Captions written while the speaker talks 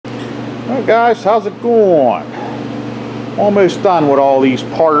Alright guys, how's it going? Almost done with all these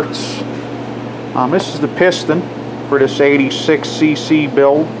parts. This is the piston for this 86cc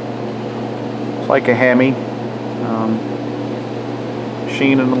build. It's like a Hemi.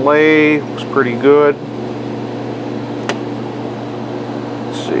 Machine in the lathe, looks pretty good.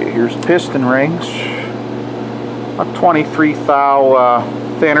 Let's see, here's the piston rings. A 23 thou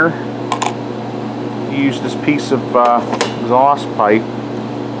thinner. Use this piece of exhaust pipe.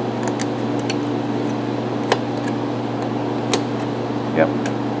 Yep.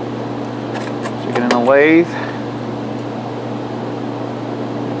 Stick it in the lathe.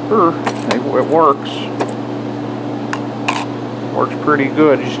 It works. Works pretty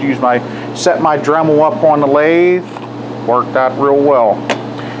good. Just set my Dremel up on the lathe. Worked out real well.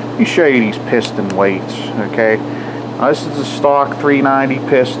 Let me show you these piston weights. Okay. Now, this is the stock 390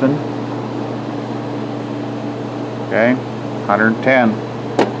 piston. Okay. 110.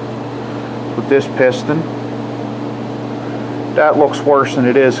 With this piston. That looks worse than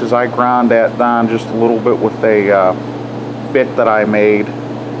it is because I ground that down just a little bit with a bit that I made.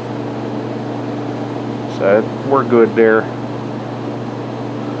 So we're good there.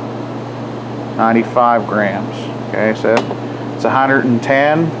 95 grams. Okay, so it's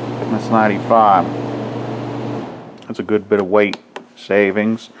 110. That's 95. That's a good bit of weight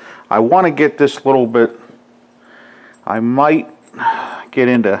savings. I want to get this little bit. I might get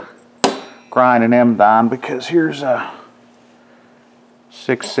into grinding them down because here's a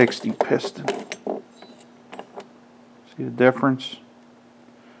 660 piston. See the difference?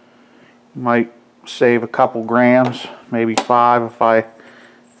 Might save a couple grams, maybe 5 if I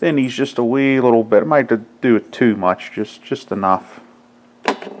thin these just a wee little bit. I might do it too much, just enough.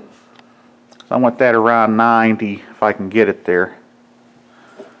 So I want that around 90 if I can get it there.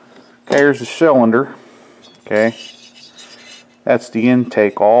 Okay, here's the cylinder. Okay, that's the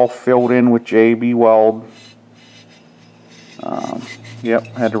intake, all filled in with JB weld. Yep,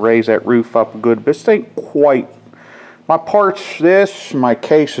 had to raise that roof up a good bit. This ain't quite, my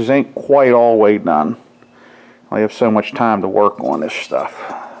cases ain't quite all the way done. I have so much time to work on this stuff.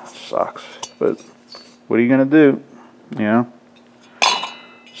 It sucks, but what are you gonna do? You know.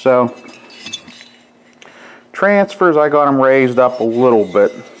 So transfers, I got them raised up a little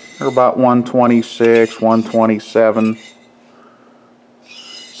bit. They're about 126, 127.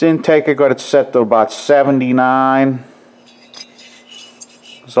 This intake, I got it set to about 79.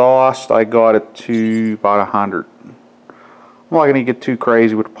 Exhaust, I got it to about 100. I'm not going to get too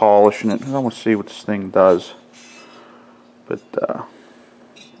crazy with polishing it. I want to see what this thing does. But,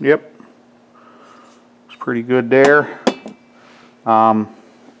 yep. It's pretty good there.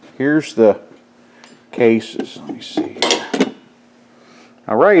 Here's the cases. Let me see here.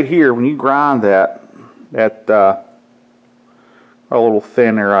 Now right here, when you grind that a little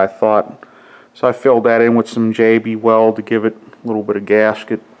thinner, I thought. So I filled that in with some JB weld to give it a little bit of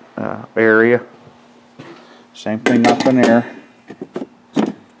gasket area. Same thing up in there.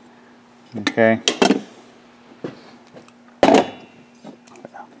 Okay.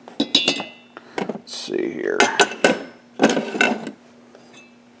 Let's see here.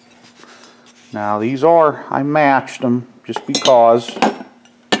 Now these I matched them just because.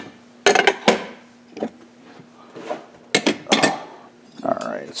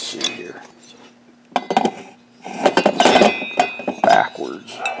 Alright, let's see here.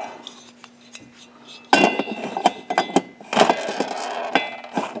 Backwards.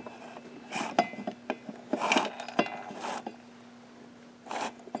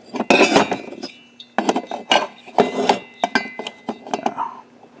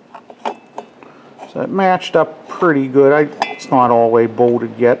 So it matched up pretty good. It's not all the way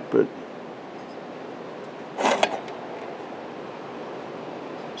bolted yet, but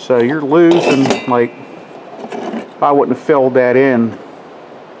so you're losing, like, if I wouldn't have filled that in,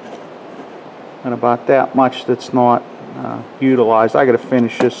 and about that much that's not utilized. I got to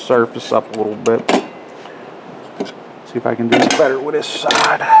finish this surface up a little bit. See if I can do better with this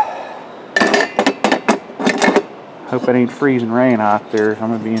side. Hope it ain't freezing rain out there.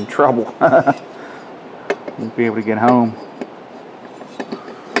 I'm gonna be in trouble. Won't be able to get home.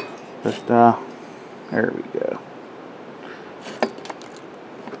 Just there we go.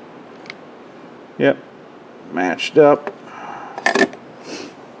 Yep, matched up.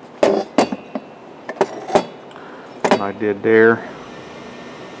 What I did there.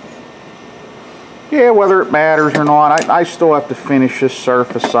 Yeah, whether it matters or not, I still have to finish this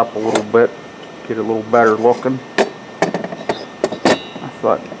surface up a little bit, get it a little better looking. I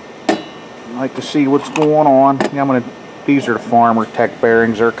thought I'd like to see what's going on. Yeah, these are the Farmer Tech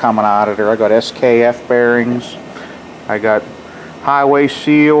bearings. They're coming out of there. I got SKF bearings. I got highway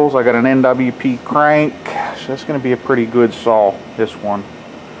seals. I got an NWP crank, so that's going to be a pretty good saw, this one,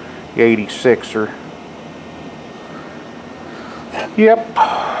 the 86er. Yep,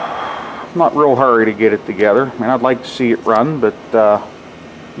 not real hurry to get it together. I mean, I'd like to see it run, but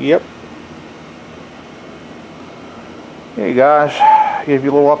yep. Hey guys, give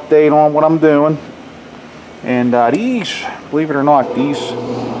you a little update on what I'm doing. And these, believe it or not, these,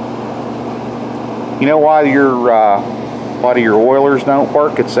 you know why a lot of your oilers don't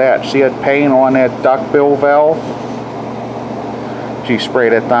work? It's that. See that paint on that duckbill valve? So you spray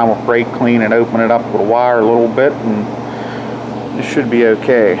that down with brake clean and open it up with a wire a little bit, and it should be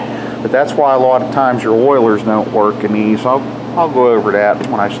okay. But that's why a lot of times your oilers don't work in these. I'll go over that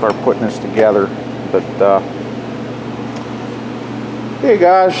when I start putting this together. But hey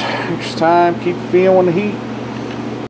guys, next time keep feeling the heat.